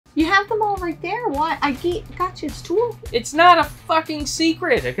You have them all right there. Why? Got you. It's two. It's not a fucking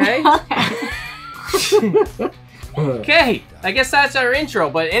secret, okay? Okay, I guess that's our intro.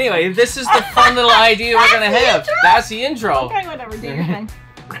 But anyway, this is the fun little idea we're gonna have. That's the intro. Okay, whatever. Do your thing.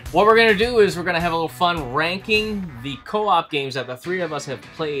 What we're gonna do is we're gonna have a little fun ranking the co-op games that the three of us have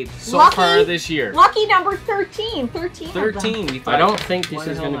played so far this year. Lucky number 13. 13. 13. I don't think this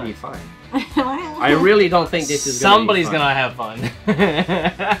is gonna be fun. I really don't think this is gonna be fun. Somebody's gonna have fun.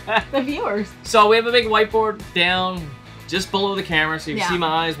 The viewers. So we have a big whiteboard down just below the camera, so you can see my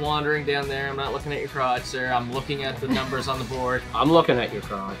eyes wandering down there. I'm not looking at your crotch, sir. I'm looking at the numbers on the board. I'm looking at your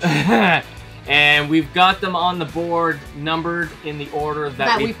crotch. And we've got them on the board, numbered in the order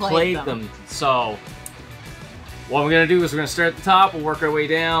that we played them. So what we're going to do is we're going to start at the top, we'll work our way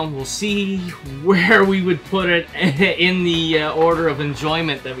down, we'll see where we would put it in the order of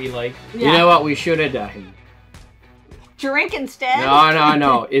enjoyment that we like. Yeah. You know what we should have done? Drink instead?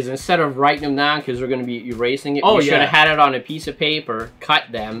 No. Is instead of writing them down, because we're going to be erasing it, we should have had it on a piece of paper,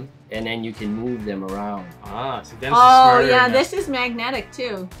 cut them, and then you can move them around. Ah, so Dennis is smarter yeah, than this is magnetic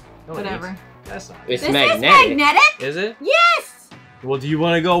too. No, whatever. That's not. It's this magnetic. Is magnetic? Is it? Yes! Well, do you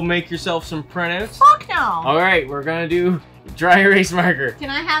want to go make yourself some printouts? Fuck no! Alright, we're going to do dry erase marker.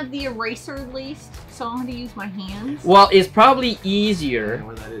 Can I have the eraser at least? So I have to use my hands? Well, it's probably easier I don't know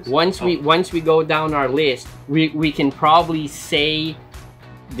where that is. once we go down our list. We can probably say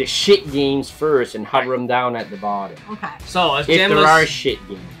the shit games first and hover them down at the bottom. Okay. So as if there are shit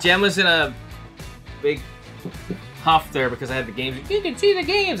games. Gemma's in a big huff there because I had the games. You can see the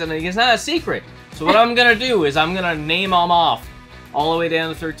games, and it's not a secret. So what I'm gonna do is I'm gonna name them off all the way down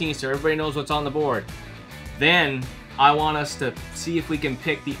to 13, so everybody knows what's on the board. Then I want us to see if we can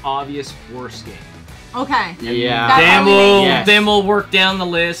pick the obvious worst game. Okay. Yeah. Then we'll work down the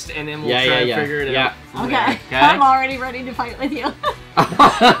list, and then we'll try and figure it out. Okay. I'm already ready to fight with you. No,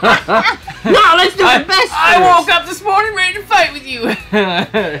 let's do the best. I woke up this morning ready to fight with you.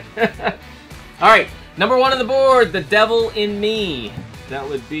 All right. Number one on the board, The Devil in Me. That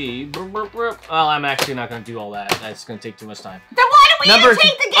would be... Well, I'm actually not going to do all that. That's going to take too much time. Then why don't we even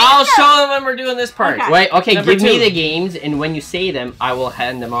take the games? I'll show them when we're doing this part. Okay. Wait, okay, give me the games, and when you say them, I will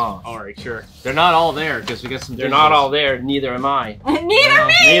hand them off. All right, sure. They're not all there, because we got some... They're not all there, neither am I. Neither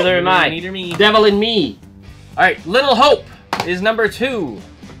me! Neither am I. Neither me. Devil in Me. All right, Little Hope is number 2.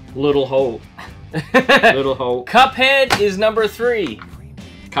 Little Hope. Little Hope. Cuphead is number 3.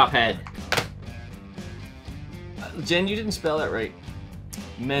 Cuphead. Jen, you didn't spell that right.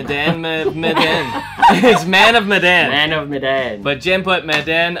 Medan. It's Man of Medan. Man of Medan. But Jen put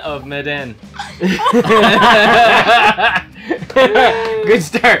Medan of Medan. Good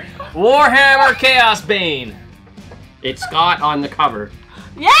start. Warhammer Chaos Bane. It's Scott on the cover.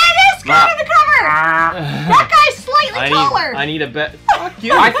 Yeah, it is Scott on the cover! That guy's slightly taller. I need a bet. Fuck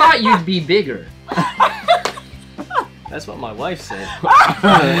you. I thought you'd be bigger. That's what my wife said.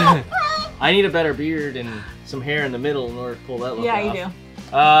 I need a better beard and some hair in the middle in order to pull that look off. Yeah, you do.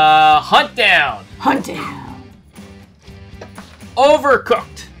 Hunt Down. Hunt Down.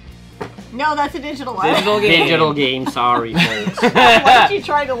 Overcooked. No, that's a digital one. Digital game, sorry, folks. Why did you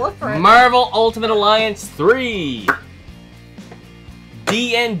try to look for it? Marvel Ultimate Alliance 3.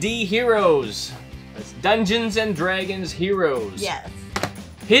 D&D Heroes. That's Dungeons and Dragons Heroes. Yes.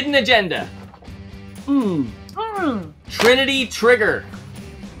 Hidden Agenda. Trinity Trigger.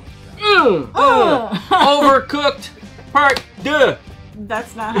 Overcooked Part 2.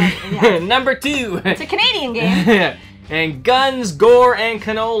 That's not how, yeah. Number 2. It's a Canadian game. And Guns, Gore, and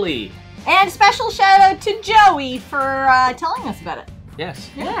Cannoli. And special shout out to Joey for telling us about it.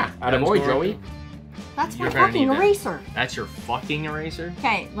 Yes. Yeah. Attaboy, Joey. That's my fucking eraser. That's your fucking eraser?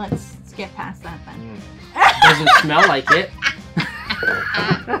 Okay, let's get past that then. Doesn't smell like it.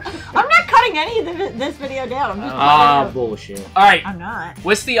 I'm not cutting any of this video down. I'm just bullshit. Alright. I'm not.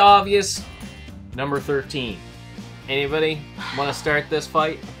 What's the obvious number 13? Anybody want to start this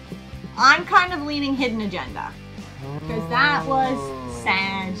fight? I'm kind of leaning Hidden Agenda. Because that was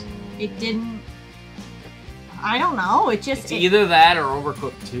sad. It didn't... I don't know. It just... It's either that or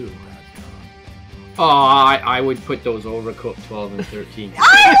Overcooked 2. Oh, I would put those Overcooked 12 and 13.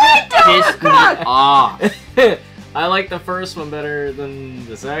 I like Overcooked! off. I like the first one better than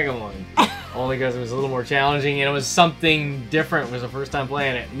the second one. Only because it was a little more challenging and it was something different. It was the first time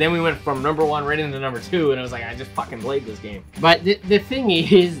playing it. And then we went from number 1 right into number 2 and it was like, I just fucking played this game. But the thing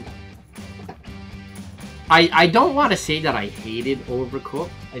is, I don't want to say that I hated Overcooked.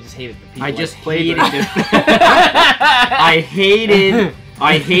 I just hated the people. I just hated it.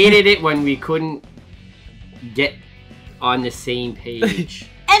 I hated it when we couldn't get on the same page.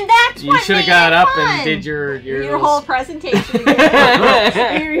 And that's You what should have made got it up fun. and did your whole presentation.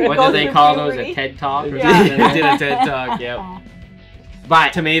 Again. What do they call those? A TED Talk? Or Yeah. something? did a TED Talk. Yep.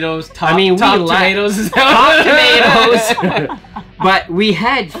 But Tomatoes. Top, I mean, top we tomatoes. top tomatoes. But we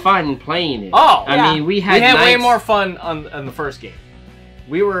had fun playing it. Oh, I mean, we had way nights- more fun on the first game.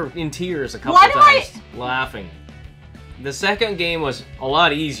 We were in tears a couple Why do times, laughing. The second game was a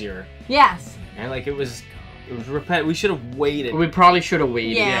lot easier, Yes. and like it was repetitive. We should have waited. We probably should have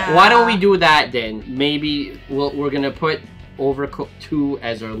waited. Yeah. Why don't we do that then? Maybe we're gonna put Overcooked 2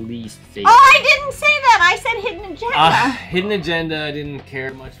 as our least favorite. Oh, I didn't say that. I said hidden agenda. Hidden Agenda, I didn't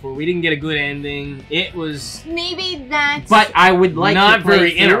care much for. We didn't get a good ending. It was Maybe that's. But I would like Not to play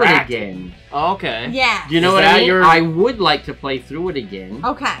very through it interactive. again. okay. Yeah. Do you know Is what that I mean? your- I would like to play through it again.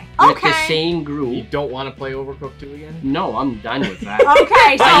 Okay. With Okay. the same You group. don't want to play Overcooked 2 again? No, I'm done with that.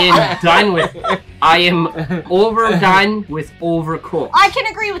 Okay. So I am done with. I am overdone with Overcooked. I can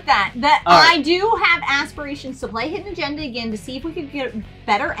agree with that. That All right. I do have aspirations to play Hidden Agenda again to see if we could get a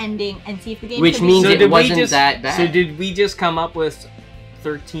better ending and see if the game. Which could means be it did we wasn't just- that bad. So did we just come up with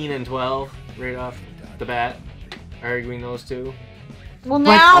 13 and 12 right off the bat? Arguing those two? Well,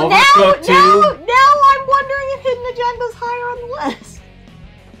 But now Overcooked I'm wondering if Hidden Agenda's higher on the list.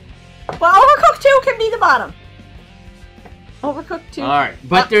 But Overcooked 2 can be the bottom. Overcooked 2. Alright.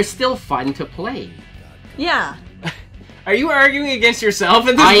 But they're still fun to play. Yeah. Are you arguing against yourself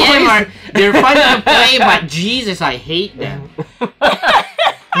at this I point? am. They're fun to play, but Jesus, I hate them.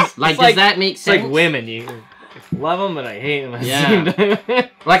 Like, does that make It's sense? like women. You love them, but I hate them at the Yeah. same time.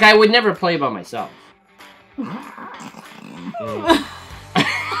 Like, I would never play by myself.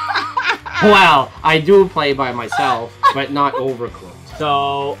 Well, I do play by myself, but not Overcooked.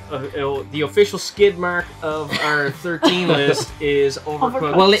 So, the official skid mark of our 13 list is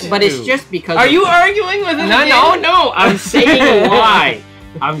Overcooked. Well, but it's 2. just because. Are of- you arguing with it? No, again? no. I'm saying why.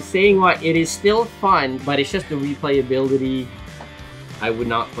 I'm saying why. It is still fun, but it's just the replayability. I would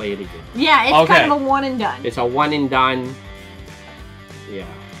not play it again. Yeah, it's Okay. kind of a one and done. It's a one and done. Yeah.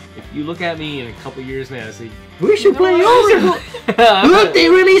 If you look at me in a couple years now, see. We should play Overcooked. Look, Look, they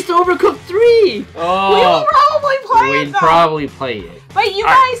released Overcooked 3. Oh. We'll probably play it We'd though. probably play it. But you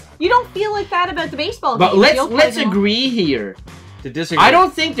guys, you don't feel like that about the baseball But games. You'll play let's them all. agree here. To disagree. I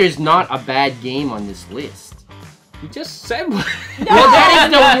don't think there's not a bad game on this list. You just said one. Well, that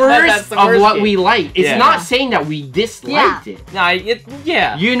is the That's worst the of worst what game. we like. It's Yeah. not saying that we disliked it. No,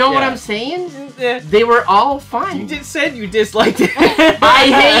 yeah. You know what Yeah. I'm saying? Yeah. They were all You fun. just said you disliked it. I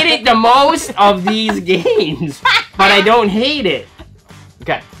hate it the most of these games, but I don't hate it.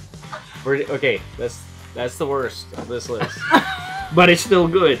 Okay. Okay, that's the worst of this list. But it's still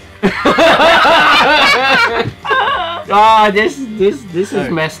good. This is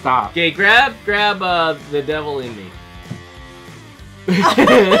Alright. messed up. Okay, grab the devil in me.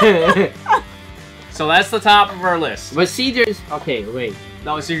 So that's the top of our list. But see, there's okay. Wait.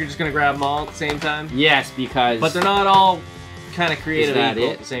 No, so you're just gonna grab them all at the same time? Yes, because But they're not all kind of creative that equal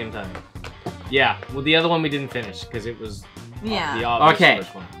it? at the same time. Yeah. Well, the other one we didn't finish because it was the Yeah. obvious Okay.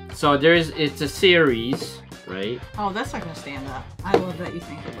 first one. so it's a series, right? Oh, that's not gonna stand up. I love that you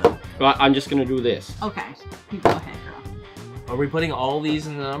think it will. Well, I'm just gonna do this. Okay. You go ahead, girl. Are we putting all these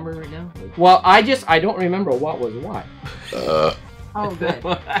in the number right now? Well, I don't remember what was what. Oh, good.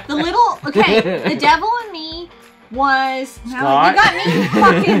 The little, okay, the devil in me was, now Scott? you got me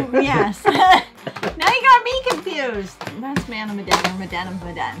fucking, yes. Now you got me confused. That's Man of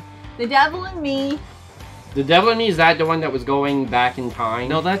Medan. The devil in me, The Devil in Me, is that the one that was going back in time?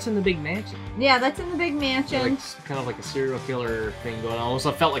 No, that's in the big mansion. yeah, that's in the big mansion. Like, kind of like a serial killer thing going on. Almost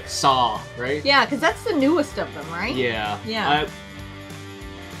I felt like Saw, right? Yeah, because that's the newest of them, right? Yeah. Yeah.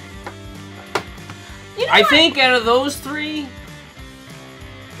 You know I what? think out of those three,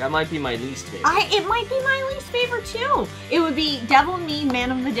 that might be my least favorite. It might be my least favorite too. It would be Devil in Me,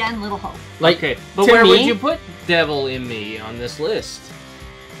 Man of Medan, Little Hope. Like, Okay, but to where would me- you put Devil in Me on this list?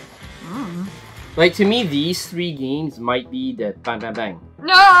 Mm. like to me, these three games might be the bang bang bang.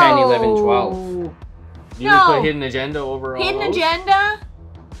 No! 10, 11, 12. You No. would put Hidden Agenda over all Hidden those? Agenda,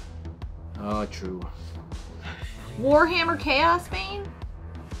 Oh, true. Warhammer Chaos Bane.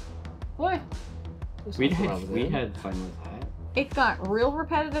 What? We There's no problem with that. had fun with that. It got real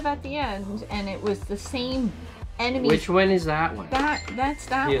repetitive at the end, and it was the same enemy. Which one is that one? That's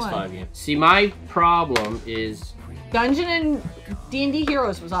that PS5 one. game. See, my problem is, Dungeon and D&D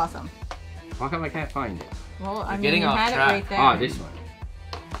Heroes was awesome. how come I can't find it? Well, I mean, getting you off had track. it right there. Ah, this one.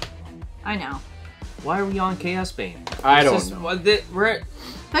 I know. Why are we on Chaos Bane? I This don't is- know. what we're at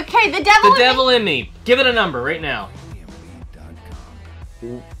Okay, the devil. the in Devil in Me. Give it a number right now.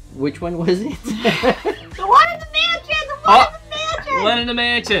 Which one was it? Me. The one in the mansion. The one Oh. in the mansion. mansion. One in the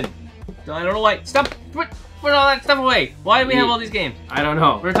mansion. I don't know why. Stop. Put all that stuff away. Why do we have all these games? I don't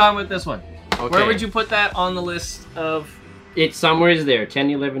know. We're talking about this one. Okay. Where would you put that on the list of? It's somewhere there. 10,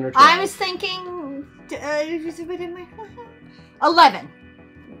 11, or 12. I was thinking 11.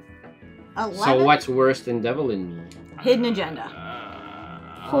 11. So what's worse than Devil in Me? Hidden Agenda.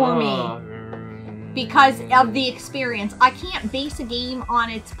 For me. Because of the experience. I can't base a game on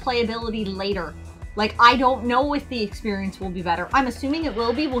its playability later. Like, I don't know if the experience will be better. I'm assuming it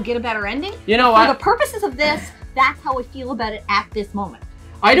will be. We'll get a better ending. You know what? For the purposes of this, that's how I feel about it at this moment.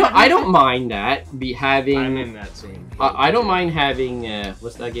 I don't mind that having. I'm in that same. I don't mind having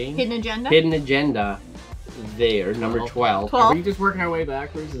what's that game? Hidden Agenda. Hidden Agenda. There, number 12. Are we just working our way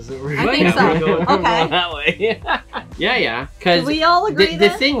backwards? Is it? I think so. We're going Okay. that way. Yeah. Because Do we all agree the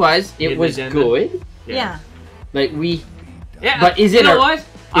then? thing was, it Hidden was Agenda? good. Yeah. Like we. Yeah. But is it you know what?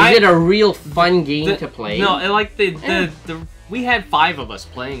 Is it a real fun game to play? No, and like we had 5 of us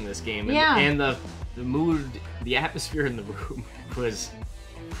playing this game, and, Yeah. and the mood, the atmosphere in the room was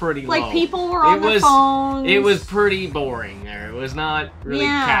pretty Like, low. people were on their phones. It was pretty boring there. It was not really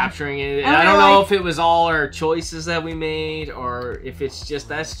capturing it. And I don't we're know like- if it was all our choices that we made, or if it's just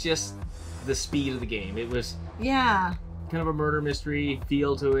that's just the speed of the game. It was Yeah. kind of a murder mystery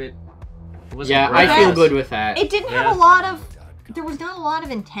feel to it. It wasn't Yeah, great. I feel good with that. It didn't have Yeah. a lot of... There was not a lot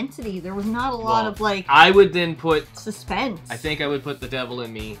of intensity. There was not a lot of, like, I would then put. suspense. I think I would put The Devil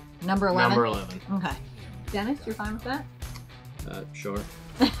in Me Number 11? number 11. Okay. Dennis, you're fine with that? Sure.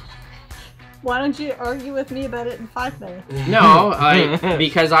 Why don't you argue with me about it in 5 minutes? No,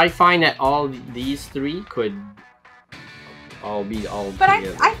 because I find that all these 3 could all be all But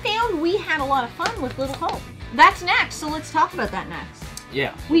together. I found we had a lot of fun with Little Hope. That's next, so let's talk about that next.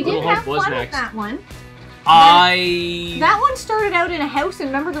 Yeah. We Little did Hope have was fun with next. that one. I. That one started out in a house, and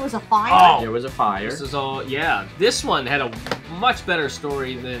remember there was a fire? Oh. There was a fire. This is all. Yeah. This one had a much better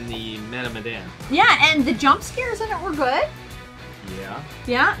story than the Man of Medan. Yeah, and the jump scares in it were good. Yeah.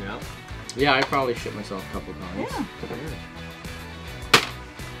 Yeah. Yeah. Yeah, I probably shit myself a couple times.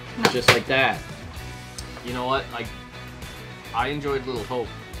 Yeah. Just like that. You know what? Like, I enjoyed Little Hope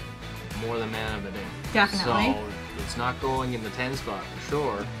more than Man of Medan. Definitely. So it's not going in the 10 spot for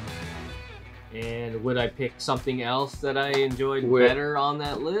sure. And would I pick something else that I enjoyed better on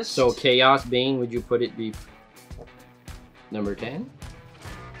that list? So Chaos Bane, would you put it be number 10?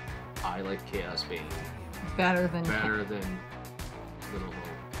 I like Chaos Bane Better than better than Little Hope.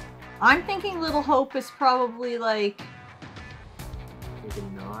 I'm thinking Little Hope is probably like Maybe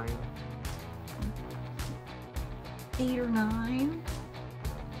 9. 8 or 9.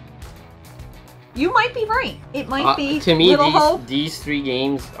 You might be right. It might be To me, Little Hope. these 3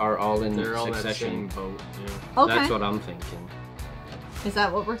 games are all in They're all that succession. same boat. Yeah. Okay. That's what I'm thinking. Is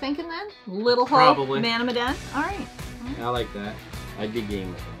that what we're thinking then? Little Hope, Probably. Man of Medan? Alright. I like that. I'd be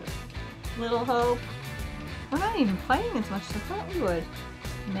game with it. Little Hope. We're not even fighting as much as I thought we would.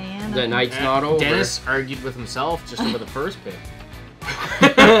 Man The of night's not over. Dennis argued with himself just over the first pick.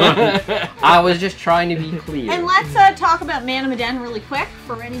 I was just trying to be clear. And let's talk about Man of Medan really quick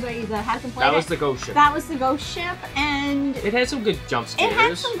for anybody that hasn't played That was it. the ghost ship. That was the ghost ship, and It had some good jump scares. it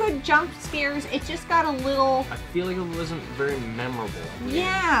had some good jump scares. It just got a little... I feel like it wasn't very memorable.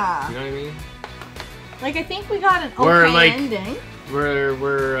 Yeah. You know what I mean? Like, I think we got an We're, okay like, ending. We're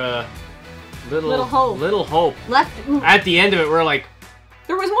Little Hope. Little Hope. Left... At the end of it, we're like,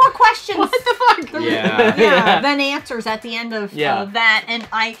 There was more questions. what the fuck? Yeah. Than answers at the end of Yeah. that, and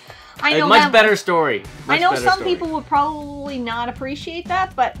I know A much that, better story. I Much know better some story. people would probably not appreciate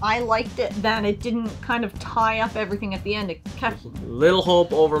that, but I liked it that it didn't kind of tie up everything at the end. It kept... Little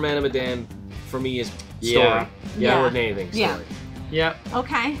Hope over Man of Medan for me is story. Yeah. Yeah. More than anything. Yeah. Story. Yep.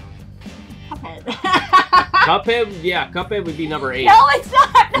 Okay. Cuphead. Cuphead, yeah, Cuphead would be number 8. No, it's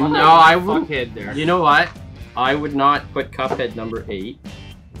not! No, I wouldn't. Fuckhead there. You know what? I would not put Cuphead number 8.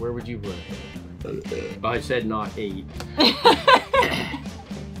 Where would you put it? I said not 8.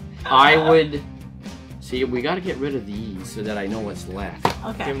 I would... See, we gotta get rid of these so that I know what's left.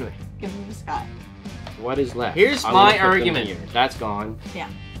 Okay. Give it to me. Give me the Scott. What is left? Here's I'm my gonna put them argument. here. That's gone. Yeah.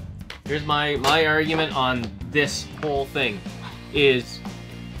 Here's my argument on this whole thing is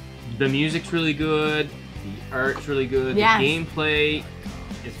the music's really good, the art's really good, Yes. the gameplay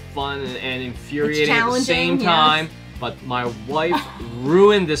is fun and infuriating at the challenging, same yes. time, but my wife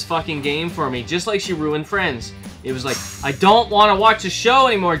ruined this fucking game for me, just like she ruined Friends. It was like, I don't want to watch the show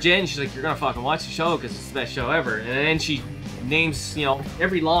anymore, Jen. She's like, you're gonna fucking watch the show because it's the best show ever. And then she names, you know,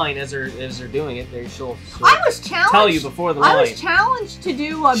 every line as they're doing it. She'll I was challenged. tell you before the line. I was challenged to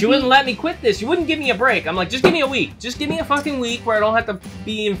do a She wouldn't let me quit this. She wouldn't give me a break. I'm like, just give me a week. Just give me a fucking week where I don't have to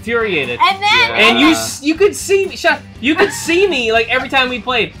be infuriated. And then... Yeah. And you could see me. You could see me like every time we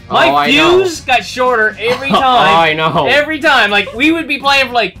played. My I know. fuse got shorter every time. I know. Every time. Like we would be playing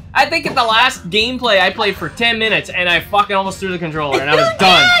for like I think at the last gameplay I played for 10 minutes and I fucking almost threw the controller and I was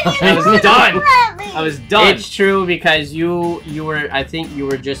done. I was done. I was done. It's true because you were. I think you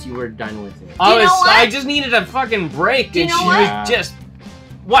were done with it. I just needed a fucking break, and she was just.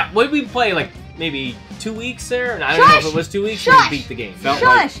 What did we play? Like maybe 2 weeks there? And I don't know if it was 2 weeks. We beat the game. Felt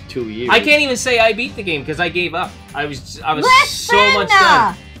like 2 years. I can't even say I beat the game because I gave up. I was so much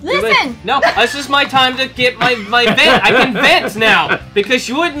done. Listen! No, this is my time to get my vent. I can vent now because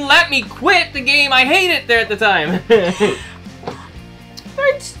you wouldn't let me quit the game. I hate it there at the time.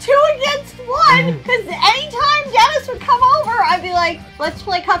 It's 2 against 1, because anytime Dennis would come over, I'd be like, let's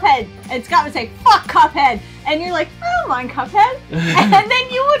play Cuphead. And Scott would say, fuck Cuphead. And you're like, I don't mind Cuphead. And then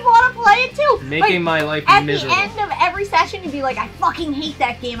you would want to play it too. Making my life miserable. At the end of every session, you'd be like, I fucking hate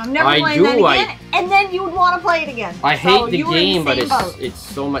that game. I'm never playing that again. And then you would want to play it again. I hate the game, but it's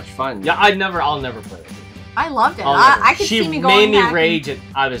so much fun. Yeah, I'll never play it. I loved it. I could see me going She made back me rage and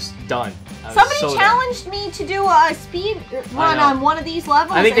I was done. Somebody challenged me to do a speed run on one of these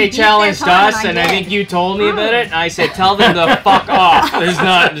levels. I think they challenged us, and I think you told me about it. And I said, "Tell them to fuck off."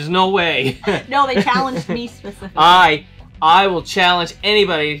 There's no way. No, they challenged me specifically. I will challenge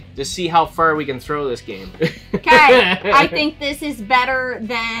anybody to see how far we can throw this game. Okay, I think this is better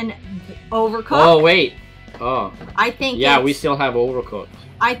than Overcooked. Oh wait. Oh. I think. Yeah, we still have Overcooked.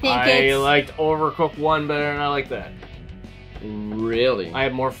 I liked Overcooked 1 better, and I like that. Really? I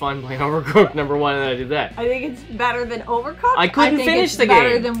had more fun playing Overcooked #1 than I did that. I think it's better than Overcooked. I couldn't finish the game.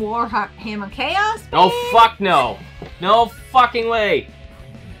 Better than Warhammer Chaos. No fuck no. No fucking way.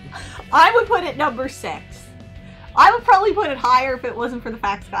 I would put it number 6. I would probably put it higher if it wasn't for the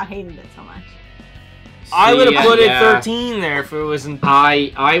fact Scott hated it so much. I would have put it 13 there if it wasn't.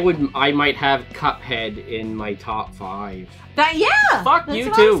 I might have Cuphead in my top 5. Yeah. Fuck that's you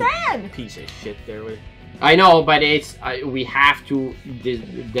what too. I said. Piece of shit there with. I know, but it's we have to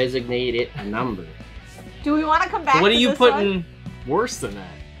designate it a number. Do we want to come back? So what to are you this putting one? worse than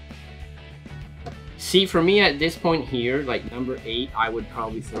that? See, for me at this point here, like number 8, I would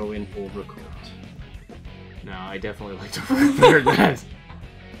probably throw in Overcooked. No, I definitely liked Overcooked better than that.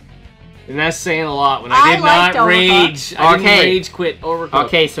 And that's saying a lot. When I did not rage, I didn't rage quit Overcooked.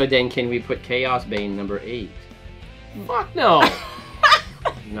 Okay, so then can we put Chaos Bane number 8? Fuck no.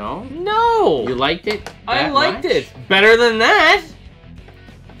 No? No! You liked it? I liked it. Better than that!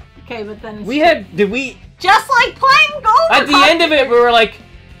 Okay, but then did we... Just like playing Overcooked! At the end of it, we were like,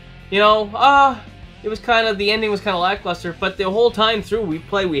 you know, it was kind of, the ending was kind of lackluster, but the whole time through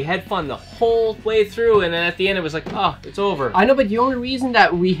we had fun the whole way through, and then at the end it was like, oh, it's over. I know, but the only reason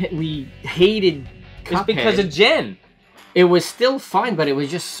that we hated Cuphead is because of Jen. It was still fun, but it was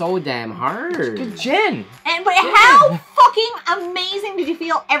just so damn hard. Jen! But how fucking amazing did you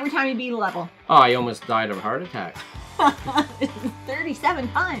feel every time you beat a level? Oh, I almost died of a heart attack. 37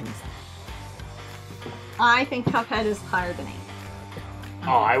 times. I think Cuphead is higher than 8.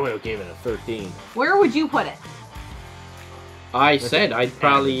 Oh, I would have gave it a 13. Where would you put it? I said I'd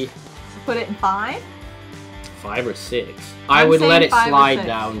probably... Put it in 5? 5 or 6. I would let it slide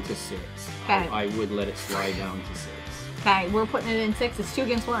down to 6. Okay. I would let it slide down to 6. Okay, we're putting it in 6. It's 2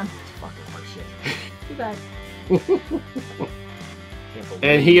 against 1. Fucking horseshit. Too bad.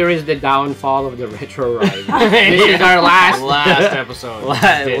 And here is the downfall of the Retro Rival. This is our last episode.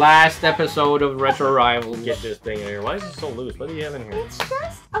 Last episode of Retro Rival. Get this thing in here. Why is it so loose? What do you have in here? It's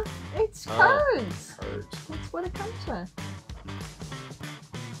just, it's curds. Curds. That's what it comes with.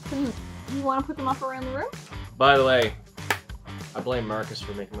 You want to put them up around the room? By the way, I blame Marcus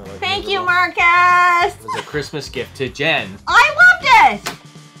for making my life Thank miserable. you, Marcus! It was a Christmas gift to Jen. I loved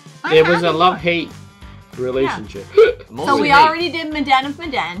it! It was a love-hate relationship. Yeah. So we already did Meden of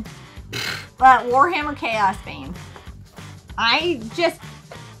Meden, but Warhammer Chaos Bane. I just...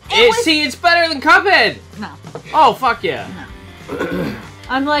 See, it's better than Cuphead! No. Oh, fuck yeah. No.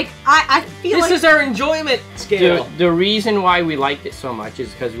 I'm like, I feel this like... This is our enjoyment scale. The reason why we liked it so much is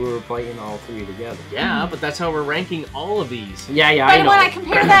because we were playing all 3 together. Yeah, but that's how we're ranking all of these. Yeah, I know. But when I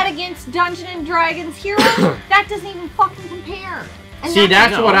compare that against Dungeons and Dragons Heroes, that doesn't even fucking compare. And see,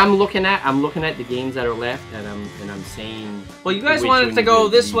 that's what I'm looking at. I'm looking at the games that are left, and I'm saying. Well, you guys wanted to go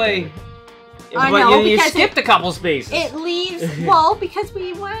this way. I know, you because skipped a couple spaces. It leaves. Well, because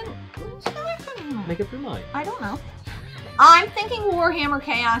we went. Make up your mind. I don't know. I'm thinking Warhammer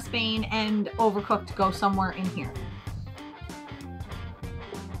Chaos Bane and Overcooked go somewhere in here.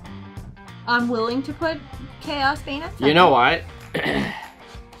 I'm willing to put Chaos Bane at 7. You know what?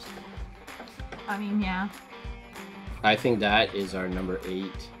 I mean, yeah. I think that is our number 8.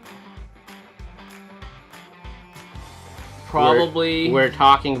 probably... We're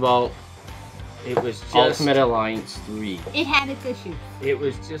talking about It was just... Ultimate Alliance 3. It had its issues. It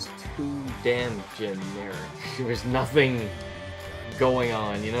was just too damn generic. There was nothing going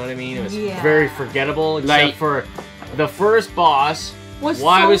on, you know what I mean? It was very forgettable, except for the first boss.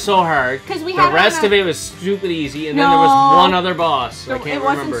 Why it was so hard. Because we the rest of it was stupid easy, and then there was one other boss. I can't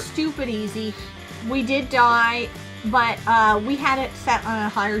remember. It wasn't stupid easy. We did die, but we had it set on a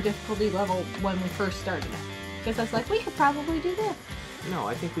higher difficulty level when we first started it. Because I was like, we could probably do this. No,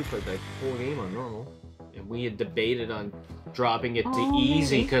 I think we played the whole game on normal. And we had debated on dropping it to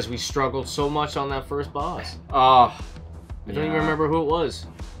easy because we struggled so much on that first boss. Oh. I don't even remember who it was.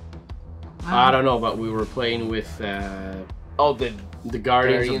 I don't know, but we were playing with the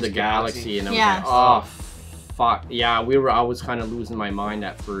Guardians of the Galaxy, and I was like, oh fuck. Yeah, I was kind of losing my mind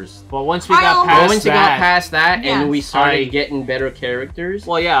at first. Well, once we got past that, and we started getting better characters.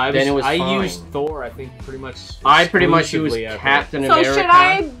 Well, yeah, I used Thor, I think, pretty much. I pretty much used Captain America. So should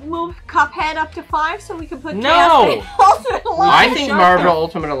I move Cuphead up to 5 so we can put No! Ultimate Alliance? I think Marvel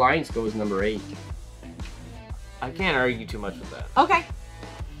Ultimate Alliance goes number 8. I can't argue too much with that. Okay.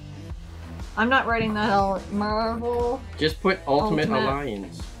 I'm not writing that out. Marvel. Just put Ultimate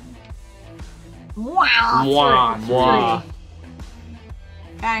Alliance. Wow.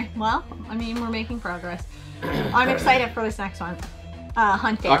 Okay, well, I mean, we're making progress. I'm excited for this next one.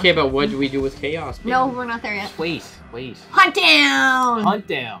 Hunt Down. Okay, but what do we do with Chaos? Baby? No, we're not there yet. Wait. Hunt Down! Hunt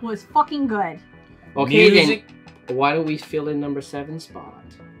Down. Was fucking good. Okay, then, why don't we fill in number 7 spot?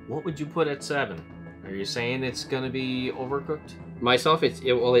 What would you put at 7? Are you saying it's gonna be Overcooked? Myself,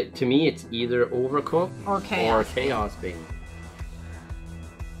 to me, it's either Overcooked or Chaos. Baby.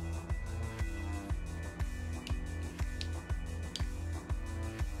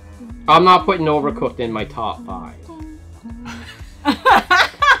 I'm not putting Overcooked in my top 5.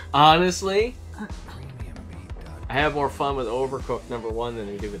 Honestly, I have more fun with Overcooked number 1 than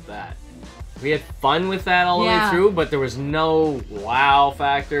I do with that. We had fun with that all the way through, but there was no wow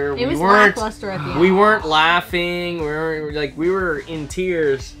factor. It was lackluster at the end. We weren't laughing. We were in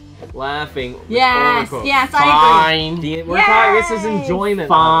tears laughing. Yes, Overcooked. yes, I agree. We're talking, this is enjoyment.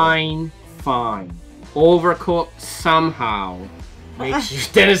 Fine. Overcooked somehow makes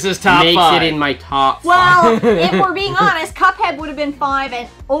Dennis's top 5. Makes it in my top 5. Well, if we're being honest, Cuphead would have been 5 and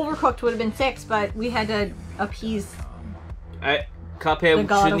Overcooked would have been 6, but we had to appease. Cuphead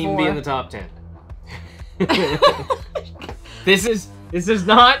shouldn't even be in the top 10. This is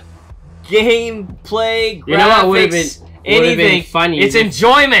not gameplay, graphics, you know what would have been funny? It's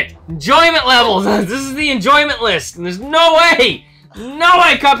enjoyment levels. This is the enjoyment list, and there's no way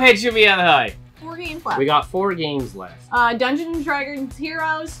Cuphead should be that high. 4 games left. We got 4 games left. Dungeons and Dragons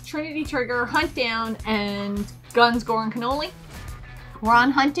Heroes, Trinity Trigger, Hunt Down, and Guns, Gore, and Cannoli. We're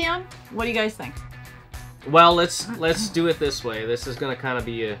on Hunt Down. What do you guys think? Well, let's do it this way. This is gonna kind of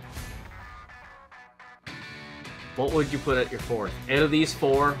be a. What would you put at your 4th? Out of these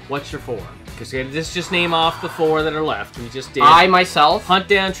 4, what's your 4? Because just name off the 4 that are left. We just did. I myself, Hunt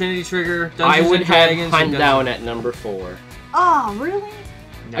Down, Trinity Trigger, Dungeons and Dragons. Hunt Down at number 4. Oh, really?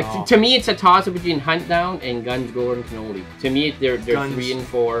 No. To me, it's a toss-up between Hunt Down and Guns, Gore, and Cannoli. To me, they're 3 and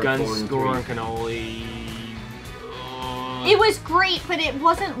 4. Guns, 4 and Gore, 3. and Cannoli. It was great, but it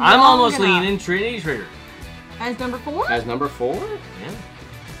wasn't. I'm almost leaning Trinity Trigger. As number 4? As number 4? Yeah.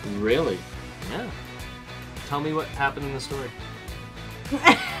 Really? Yeah. Tell me what happened in the story.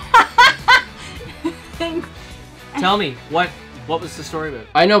 Tell me what was the story about?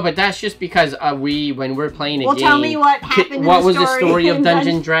 I know, but that's just because when we're playing a game. Well, tell me what happened. What was the story of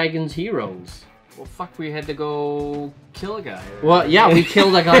Dungeons Dragons Heroes? Well, fuck, we had to go kill a guy. Well, yeah, we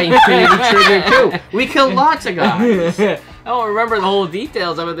killed a guy in Trinity Trigger too. We killed lots of guys. I don't remember the whole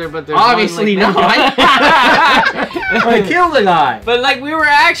details of it there, but there's obviously one, not. I killed a guy. But like we were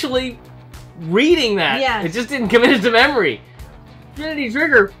actually reading that. Yeah. It just didn't commit it to memory. Trinity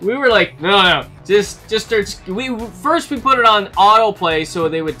Trigger, we were like, no, just start. First we put it on autoplay so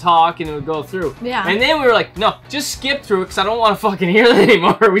they would talk and it would go through. Yeah. And then we were like, no, just skip through it because I don't want to fucking hear that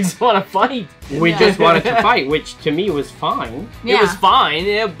anymore. We just want to fight. We just wanted to fight, which to me was fine. Yeah. It was fine,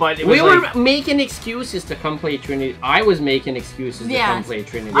 yeah, but it was we were making excuses to come play Trinity. I was making excuses to come play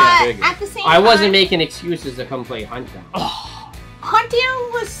Trinity Trigger. At the same time, I wasn't making excuses to come play Hunt Down. Hunt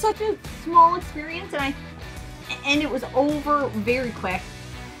Down was such a small experience, and it was over very quick.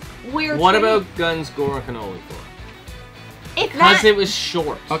 What about Guns, Gore, and Cannoli for? Because it was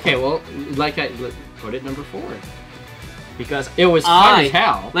short. Okay, well, put it number 4. Because it was fun as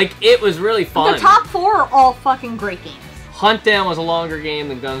hell. Like, it was really fun. The top 4 are all fucking great games. Hunt Down was a longer game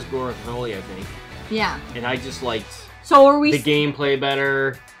than Guns, Gore, and Cannoli, I think. Yeah. And I just liked the gameplay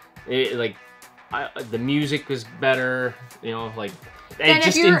better. the music was better. You know, like Then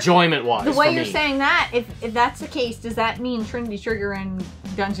just enjoyment-wise. The way for you're me. saying that, if that's the case, does that mean Trinity Trigger and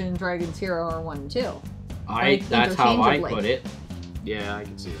Dungeons and Dragons Hero are 1 and 2? That's how I put it. Yeah, I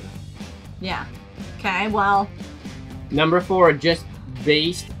can see that. Yeah. Okay. Well. Number 4, just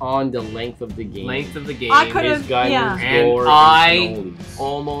based on the length of the game. Length of the game. I could have. Yeah. And I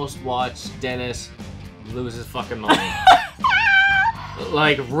almost watched Dennis lose his fucking mind.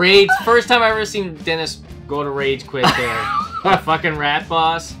 Like rage. First time I ever seen Dennis go to rage quit there. The fucking rat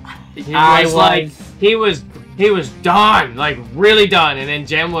boss. He was done, like really done, and then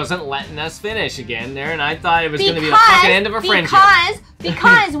Jem wasn't letting us finish again there, and I thought it was going to be the fucking end of a friendship.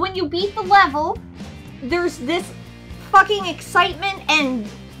 Because when you beat the level, there's this fucking excitement and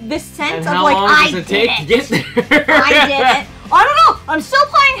this sense of like, I did it. I did it. I don't know. I'm still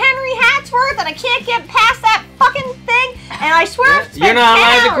playing Henry Hatsworth, and I can't get past that fucking thing. And I swear, you're not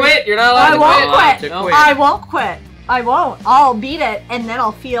allowed to quit. You're not allowed to quit. I won't quit. I won't. I'll beat it, and then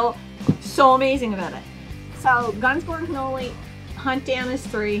I'll feel so amazing about it. So, Gunsborne Cannoli, Hunt Down is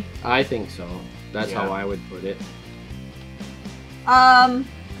 3. I think so. That's how I would put it.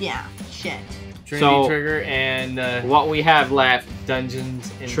 Yeah, shit. Trinity Trigger and what we have left: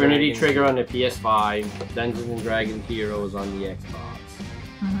 Dungeons and Trinity Dragons. Trigger on the PS5, Dungeons and Dragons Heroes on the Xbox.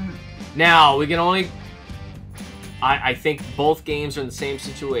 Now we can only. I think both games are in the same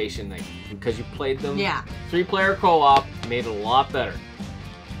situation, like because you played them. Yeah. 3-player co-op made it a lot better.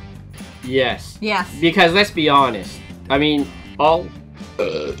 Yes. Yes. Because let's be honest. I mean, all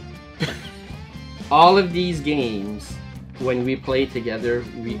of these games, when we play together,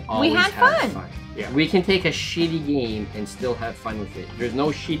 we always had have fun. Yeah. We can take a shitty game and still have fun with it. There's no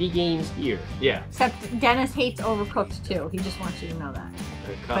shitty games here. Yeah. Except Dennis hates Overcooked too. He just wants you to know that.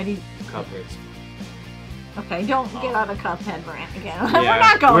 Cupheads. Okay, don't get on a Cuphead rant again. Yeah, We're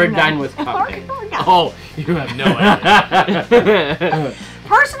not going We're there. done with Cuphead. We're done. Oh, you have no idea.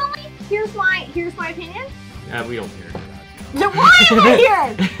 Personally, here's my opinion. We don't care. Then why am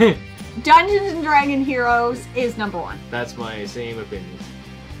I here? Dungeons and Dragons Heroes is number 1. That's my same opinion.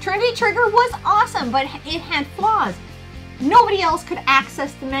 Trinity Trigger was awesome, but it had flaws. Nobody else could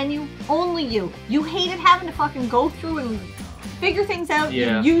access the menu, only you. You hated having to fucking go through and figure things out.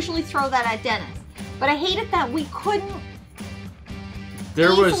 Yeah. You usually throw that at Dennis. But I hated that we couldn't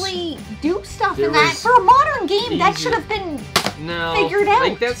easily do stuff in that. For a modern game, that should have been figured out.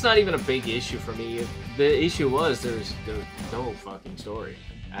 Like, that's not even a big issue for me. The issue was there's no fucking story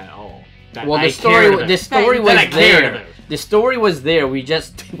at all. Well, the story was there. The story was there. We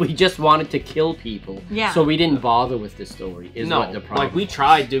just wanted to kill people. Yeah. So we didn't bother with the story. What the problem? Like we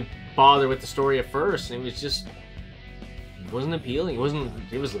tried to bother with the story at first, and it was just wasn't appealing.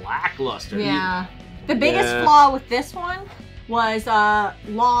 It was lackluster. Yeah. The biggest flaw with this one was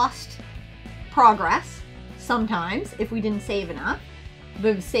lost progress sometimes if we didn't save enough.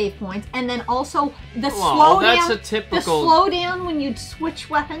 The save points, and then also the slowdown. That's a typical. The slowdown when you'd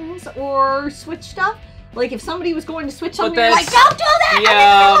switch weapons or switch stuff. Like if somebody was going to switch something, you're like, "Don't do that!"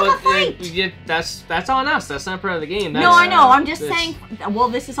 Yeah, but that's on us. That's not part of the game. No, I know. I'm just saying. Well,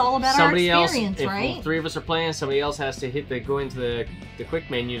 this is all about our experience, right? If 3 of us are playing, somebody else has to go into the quick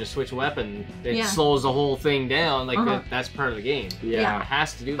menu to switch weapon. It slows the whole thing down. Like that's part of the game. Yeah, it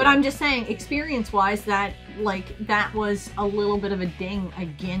has to do that. But I'm just saying, experience-wise, that was a little bit of a ding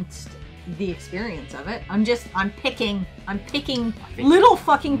against the experience of it. I'm picking little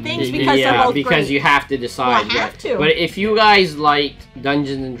fucking things because they're both great. You have to decide. Well, I have to. But if you guys liked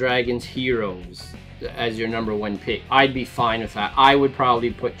Dungeons and Dragons Heroes as your number 1 pick, I'd be fine with that. I would probably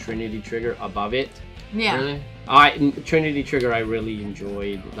put Trinity Trigger above it. Yeah. Really? Trinity Trigger I really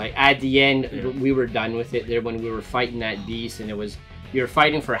enjoyed. Like at the end, we were done with it there when we were fighting that beast, and you're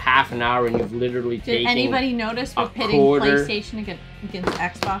fighting for half an hour and you've literally taken. Did anybody notice we're pitting PlayStation against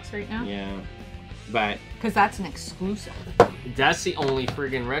Xbox right now? Yeah, but because that's an exclusive. That's the only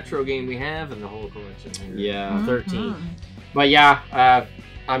friggin' retro game we have in the whole collection here. Yeah, 13. But yeah,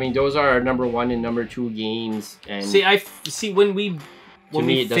 I mean those are our number 1 and number 2 games. And when we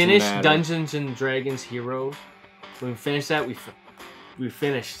finished Dungeons and Dragons Heroes, when we finished that, we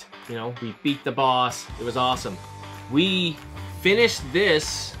finished. You know, we beat the boss. It was awesome. We finished the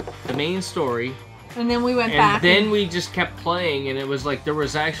main story, and then we went back. And then we just kept playing, and it was like there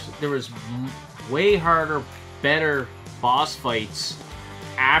was way harder, better boss fights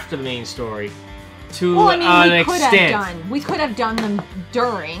after the main story. We could have done them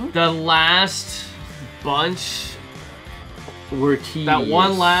during. The last bunch were tedious. That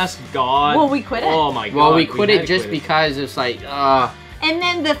one last god. Well, we quit it. Oh my god. Well, we quit it just because it's like, And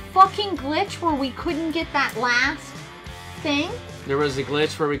then the fucking glitch where we couldn't get that last thing. There was a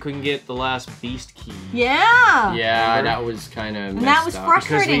glitch where we couldn't get the last beast key. Yeah. Yeah, Remember? that was kind of. And that was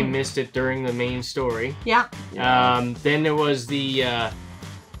frustrating. Because we missed it during the main story. Yeah. Then there was the.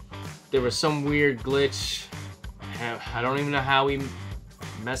 There was some weird glitch. I don't even know how we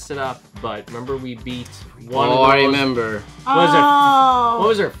messed it up, but remember we beat one of those. I remember. What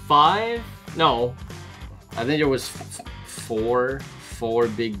was there? 5? No. I think there was 4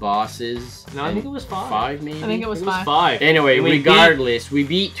 big bosses. No, I think it was 5. 5 maybe? I think it was 5. 5. Anyway, regardless, we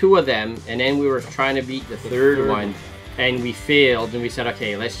beat 2 of them, and then we were trying to beat the third one, and we failed, and we said,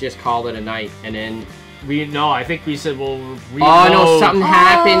 okay, let's just call it a night, and then... I think we said, well, reload. Oh, no, something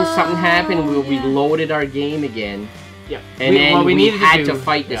happened. We loaded our game again. Yeah. And then we had to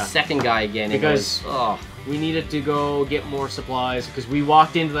fight the second guy again. Because we needed to go get more supplies, because we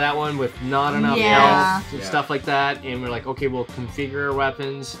walked into that one with not enough health and stuff like that, and we're like, okay, we'll configure our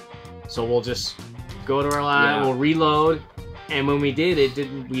weapons, so we'll just go to our line, we'll reload, and when we did,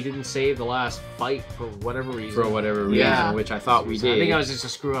 we didn't save the last fight for whatever reason. Which I thought we did. I think it was just a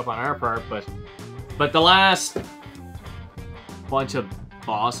screw up on our part, but the last bunch of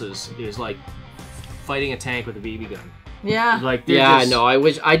bosses is like fighting a tank with a BB gun. Yeah. Like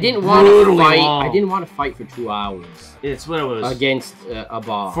I didn't want to fight. Long. I didn't want to fight for 2 hours. It's what it was against a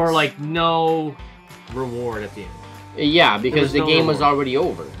boss for like no reward at the end. Yeah, because the game was already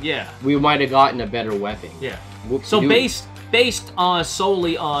over. Yeah. We might have gotten a better weapon. Yeah. So based on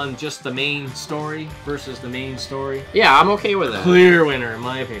solely on just the main story versus the main story. Yeah, I'm okay with that. Clear winner, in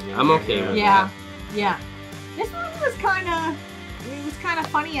my opinion. I'm okay with that. Yeah. This one was kind of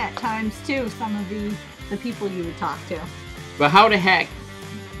funny at times too. Some of the people you would talk to. But how the heck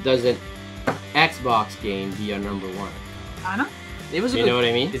does an Xbox game be a #1? I don't know. It was. You know what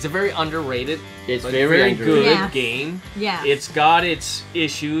I mean? It's a very underrated. It's very good game. Yeah. It's got its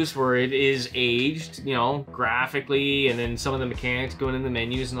issues where it is aged, graphically, and then some of the mechanics going in the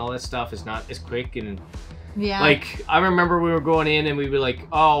menus and all that stuff is not as quick and. Yeah. Like I remember we were going in and we were like,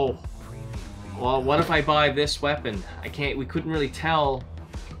 oh. Well, what if I buy this weapon? We couldn't really tell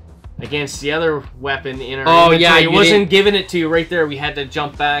against the other weapon in our inventory. Yeah, it wasn't giving it to you right there. We had to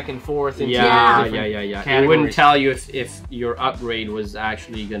jump back and forth into different categories. It wouldn't tell you if your upgrade was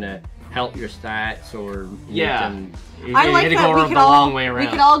actually gonna help your stats or I like that we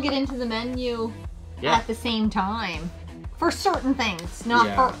could all get into the menu at the same time for certain things,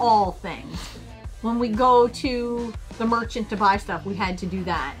 not for all things. When we go to the merchant to buy stuff, we had to do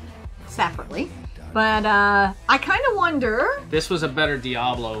that separately. But I kind of wonder... This was a better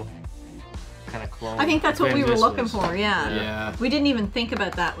Diablo kind of clone. I think that's what we were looking for, yeah. We didn't even think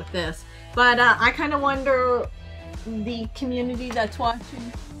about that with this. But I kind of wonder the community that's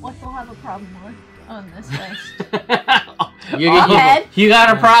watching, what they'll have a problem with on this list. You got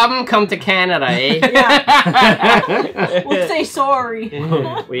a problem? Come to Canada, eh? Yeah. We'll say sorry.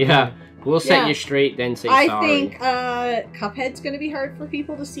 We'll set you straight, then say sorry. I think Cuphead's going to be hard for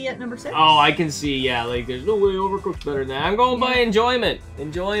people to see at #6. Oh, I can see, like, there's no way Overcooked's better than that. I'm going by enjoyment.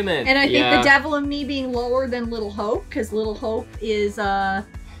 And I think The Devil in Me being lower than Little Hope, because Little Hope is, to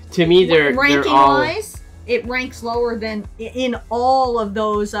me, they're ranking-wise, it ranks lower than in all of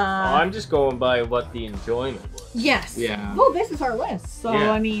those, I'm just going by what the enjoyment was. Yes. Yeah. Well, this is our list, so,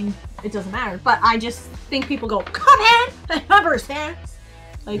 I mean, it doesn't matter. But I just think people go, Cuphead, #6.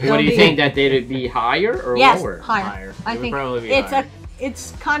 Like, what do you think, that they'd be higher or lower? Yes, higher. I think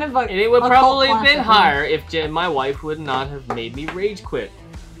it's kind of a. It would probably have been higher if my wife would not have made me rage quit.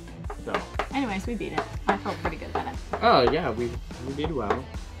 So. Anyways, we beat it. I felt pretty good about it. Oh yeah, we did well.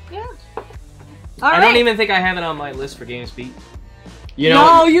 Yeah. I don't even think I have it on my list for games beat.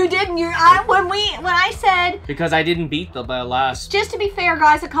 No, you didn't. When I said, because I didn't beat the last. Just to be fair,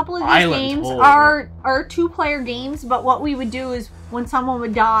 guys, a couple of these games are 2-player games. But what we would do is, when someone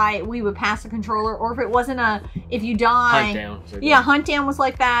would die, we would pass the controller, or if it wasn't if you die, Hunt Down. Yeah, Hunt Down was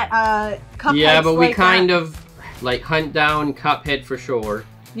like that. Cuphead's yeah, but we kind of like Hunt Down, Cuphead for sure.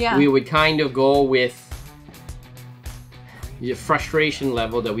 Yeah. We would kind of go with your frustration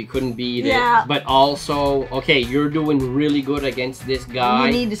level that we couldn't beat it, but also, okay, you're doing really good against this guy,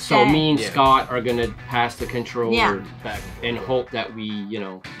 you need to so me and Scott are gonna pass the controller back and hope that we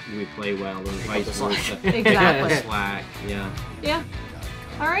play well and vice versa. Exactly. Slack, yeah.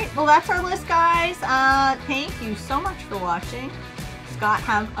 All right, well that's our list, guys. Thank you so much for watching. Scott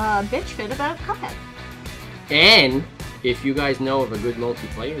have a bitch fit about Cuphead. And if you guys know of a good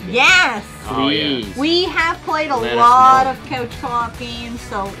multiplayer game, yes, please. We have played a lot of couch co-op games,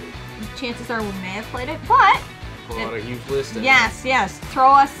 so chances are we may have played it, but pull out a huge list. Yes, yes.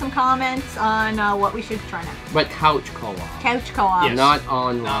 Throw us some comments on what we should try next. But couch co-op. Couch co-op. Yes. Not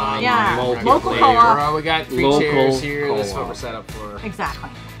online. Yeah. Local co-op. We got 3 chairs here. That's what we're set up for. Exactly.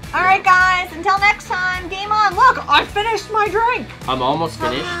 All right, guys. Until next time, game on. Look, I finished my drink. I'm almost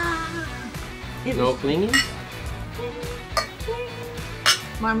finished. No clinging?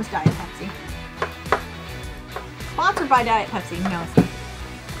 Mine was Diet Pepsi. Sponsored by Diet Pepsi. No, it's not.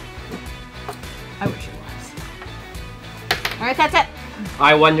 I wish it was. Alright, that's it.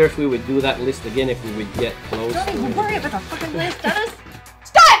 I wonder if we would do that list again if we would get close. Don't even worry about the fucking list, Dennis.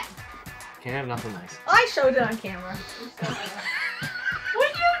 Stop! Can't have nothing nice. I showed it on camera.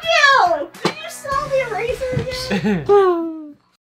 What'd you do? Did you smell the eraser again?